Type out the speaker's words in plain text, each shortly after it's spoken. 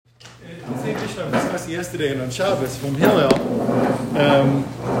same Mishnah I was discussing yesterday and on Shabbos from Hillel.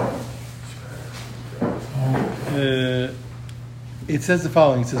 It says the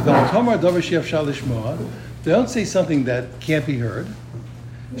following. It says, "V'atomar davar she'afshar lishmoa." Don't say something that can't be heard.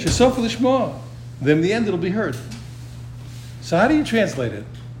 Shesofa lishmoa. Then in the end it'll be heard. So how do you translate it?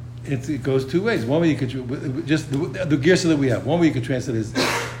 It goes two ways. One way you could just the girsa that we have. One way you could translate it is,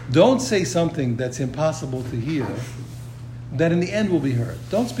 don't say something that's impossible to hear, that in the end will be heard.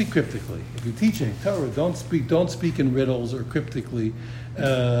 Don't speak cryptically. If you're teaching Torah, don't speak in riddles or cryptically,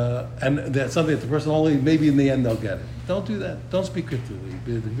 and that's something that the person only maybe in the end they'll get it. Don't do that. Don't speak cryptically.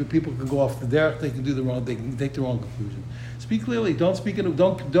 People can go off the derech. They can do the wrong. They can take the wrong conclusion. Speak clearly. Don't speak in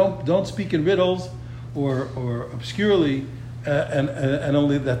riddles or obscurely. And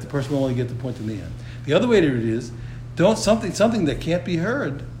only that the person will only get the point in the end. The other way to read it is, something that can't be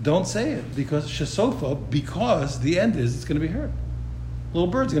heard, don't say it because the end is it's going to be heard. Little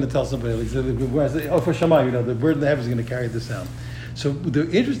bird's going to tell somebody, for Shammai, the bird in the heavens is going to carry the sound. So the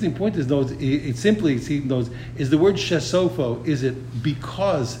interesting point is, is the word shesofo, is it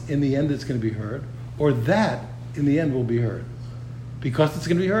because in the end it's going to be heard, or that in the end will be heard? Because it's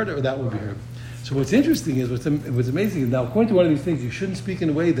going to be heard, or that will be heard? So what's interesting is, what's amazing is, now according to one of these things, you shouldn't speak in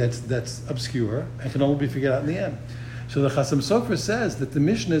a way that's obscure and can only be figured out in the end. So the Chasam Sofer says that the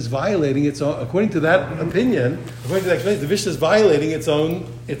Mishnah is violating its own, according to that opinion, according to that explanation, the Mishnah is violating its own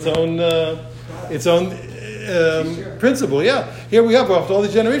principle. Yeah, here we have, after all the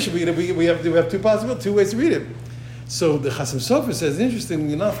generation, we have two ways to read it. So the Chasam Sofer says,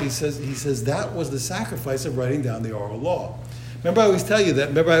 interestingly enough, he says that was the sacrifice of writing down the oral law. Remember, I always tell you that.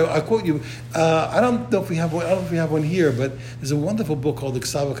 Remember, I quote you. I don't know if we have one. I don't know if we have one here, but there's a wonderful book called the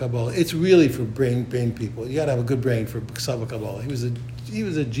Ksava Kabbalah. It's really for brain people. You got to have a good brain for Ksava Kabbalah. He was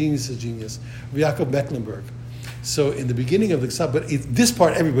a genius, Yaakov Mecklenburg. So in the beginning of the Ksava, but this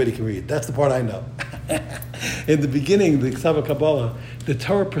part everybody can read. That's the part I know. In the beginning, the Ksava Kabbalah, the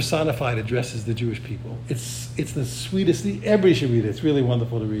Torah personified addresses the Jewish people. It's the sweetest thing. Everybody should read it. It's really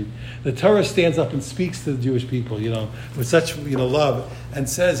wonderful to read. The Torah stands up and speaks to the Jewish people, with such, love, and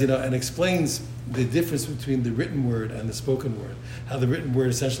says, and explains the difference between the written word and the spoken word. How the written word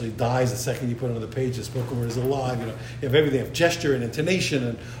essentially dies the second you put it on the page. The spoken word is alive. You have everything, you have gesture and intonation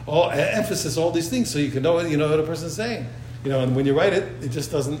and all emphasis, all these things, so you can know what the person's saying. And when you write it, it just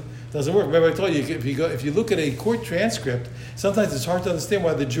doesn't work. Remember, I told you, if you look at a court transcript, sometimes it's hard to understand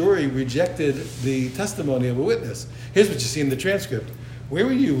why the jury rejected the testimony of a witness. Here's what you see in the transcript. Where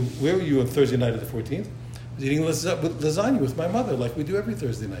were you on Thursday night of the 14th? I was eating lasagna with my mother, like we do every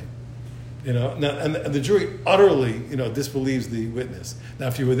Thursday night. Now, and the jury utterly, disbelieves the witness. Now,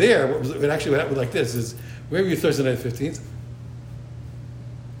 if you were there, what happened like this is, where were you Thursday night the 15th?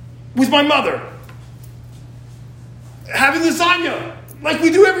 With my mother. Having lasagna, like we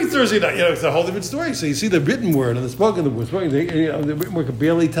do every Thursday night. It's a whole different story. So you see the written word and the spoken word. The written word can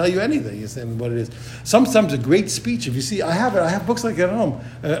barely tell you anything. You're saying what it is. Sometimes a great speech. If you see, I have books like that at home,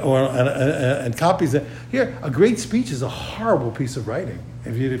 and copies. Here, a great speech is a horrible piece of writing.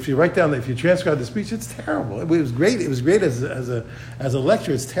 If you write down, if you transcribe the speech, it's terrible. It was great. It was great as a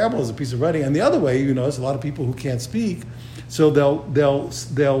lecture. It's terrible as a piece of writing. And the other way, there's a lot of people who can't speak, so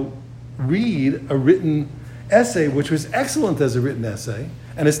they'll read a written essay, which was excellent as a written essay,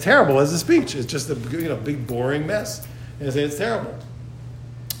 and it's terrible as a speech. It's just a big boring mess. And it's terrible.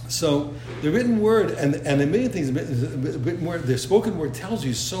 So the written word and a million things. The written word, the spoken word tells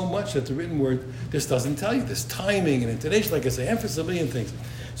you so much that the written word just doesn't tell you. There's timing and intonation, like I say, emphasis, a million things.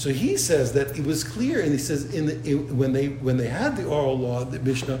 So he says that it was clear, and he says when they had the oral law, the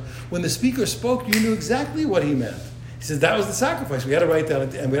Mishnah, when the speaker spoke, you knew exactly what he meant. He says that was the sacrifice. We had to write down,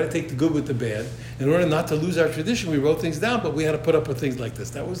 and we had to take the good with the bad. In order not to lose our tradition, we wrote things down, but we had to put up with things like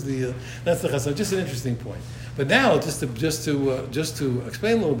this. That's the chasam. Just an interesting point. But now, just to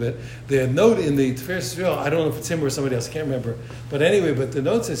explain a little bit, the note in the Tiferes Yisrael, I don't know if it's him or somebody else, I can't remember. But anyway, the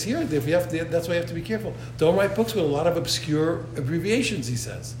note says here, that's why you have to be careful. Don't write books with a lot of obscure abbreviations, he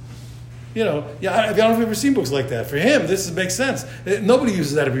says. I don't know if you've ever seen books like that. For him, this makes sense. Nobody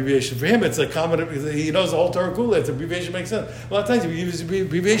uses that abbreviation. For him, it's a common, he knows the whole Torah Kula, it's abbreviation makes sense. A lot of times, if you use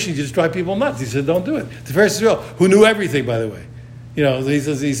abbreviations, you just drive people nuts. He said, don't do it. Tiferes Yisrael, who knew everything, by the way. He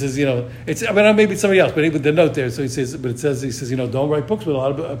says, it's, maybe it's somebody else, but the note there, so he says, don't write books with a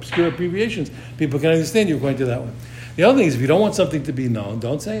lot of obscure abbreviations. People can understand you according to that one. The other thing is, if you don't want something to be known,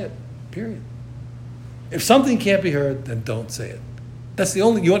 don't say it, period. If something can't be heard, then don't say it. That's the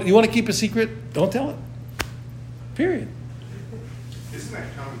only, you want to keep a secret? Don't tell it. Period. Isn't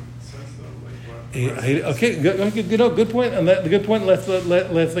that common sense Okay, though? good point. And the good point. Let's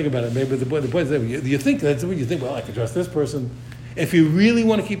think about it. Maybe the point is that you think that's what you think. Well, I can trust this person. If you really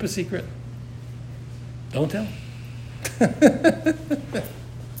want to keep a secret, Don't tell.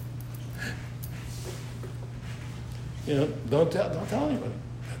 You know, don't tell anybody.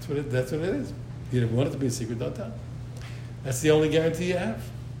 That's what it is. You want it to be a secret, don't tell. That's the only guarantee you have.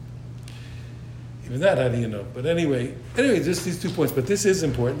 Even that, how do you know? But anyway, just these 2 points. But this is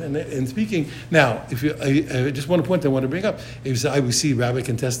important. And speaking now, if you, I just one point I want to bring up. If you say, we see Rabbi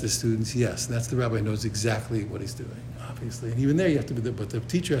can test the students. Yes, that's the rabbi knows exactly what he's doing, obviously. And even there, you have to be. But the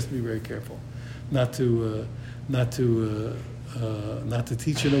teacher has to be very careful, not to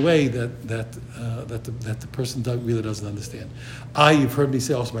teach in a way that the person really doesn't understand. You've heard me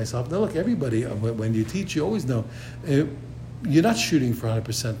say also myself. Now, look, everybody, when you teach, you always know. You're not shooting for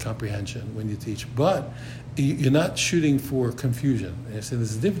 100% comprehension when you teach, but you're not shooting for confusion. And so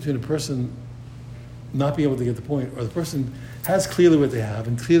there's a difference between a person not being able to get the point, or the person has clearly what they have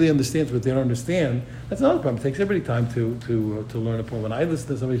and clearly understands what they don't understand. That's another problem. It takes everybody time to learn a point. When I listen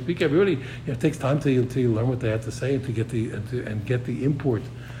to somebody speak, everybody it takes time till you learn what they have to say and to get the import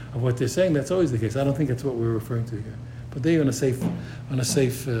of what they're saying. That's always the case. I don't think that's what we're referring to here. But they're on a safe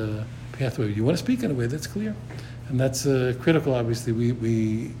pathway. You want to speak in a way that's clear. And that's critical, obviously.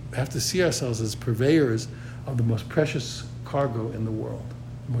 We have to see ourselves as purveyors of the most precious cargo in the world,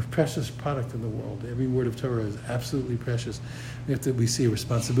 the most precious product in the world. Every word of Torah is absolutely precious. We see a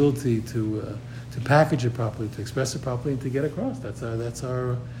responsibility to package it properly, to express it properly, and to get across. That's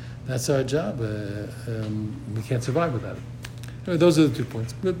our job. We can't survive without it. Anyway, those are the 2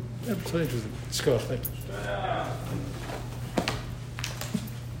 points. Good. That's so interesting. Let's go. Thank you.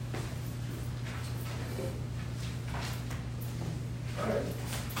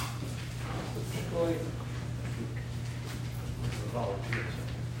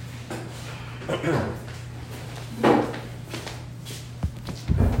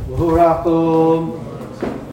 Wahurakum.